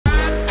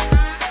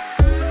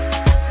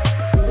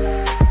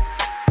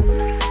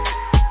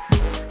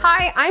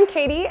Hi, I'm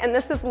Katie and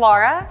this is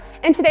Laura,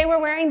 and today we're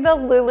wearing the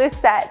LuLu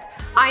Set.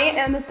 I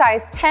am a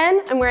size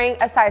 10, I'm wearing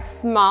a size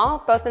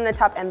small, both in the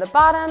top and the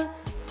bottom.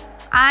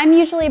 I'm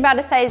usually about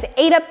a size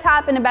 8 up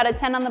top and about a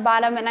 10 on the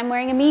bottom, and I'm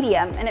wearing a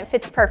medium and it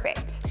fits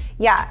perfect.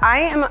 Yeah, I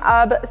am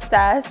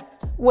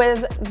obsessed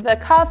with the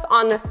cuff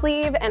on the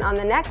sleeve and on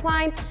the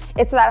neckline.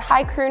 It's that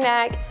high crew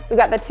neck. We've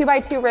got the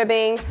 2x2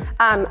 ribbing,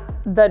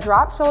 the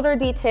drop shoulder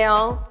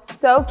detail,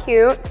 so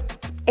cute.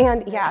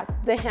 And yeah,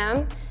 the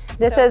hem.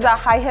 This is a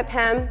high hip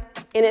hem,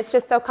 and it's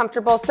just so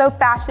comfortable, so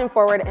fashion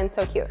forward, and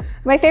so cute.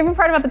 My favorite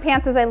part about the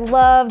pants is I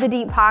love the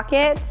deep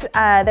pockets.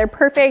 They're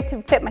perfect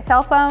to fit my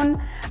cell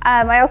phone.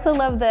 I also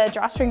love the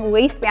drawstring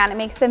waistband. It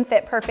makes them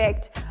fit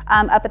perfect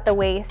up at the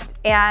waist.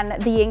 And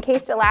the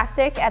encased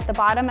elastic at the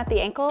bottom at the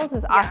ankles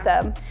is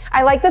awesome.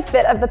 I like the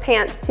fit of the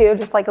pants too,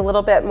 just like a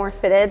little bit more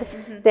fitted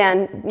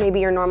than maybe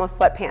your normal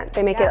sweatpant.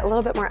 They make it a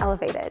little bit more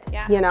elevated,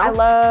 you know? I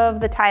love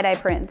the tie-dye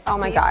prints. Oh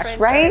my gosh,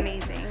 right?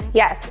 Amazing.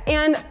 Yes,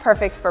 and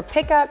perfect for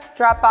pickup,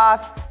 drop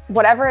off,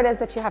 whatever it is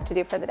that you have to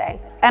do for the day.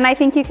 And I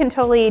think you can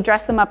totally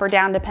dress them up or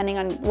down depending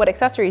on what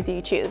accessories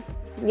you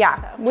choose.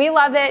 Yeah, we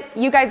love it.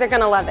 You guys are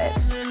gonna love it.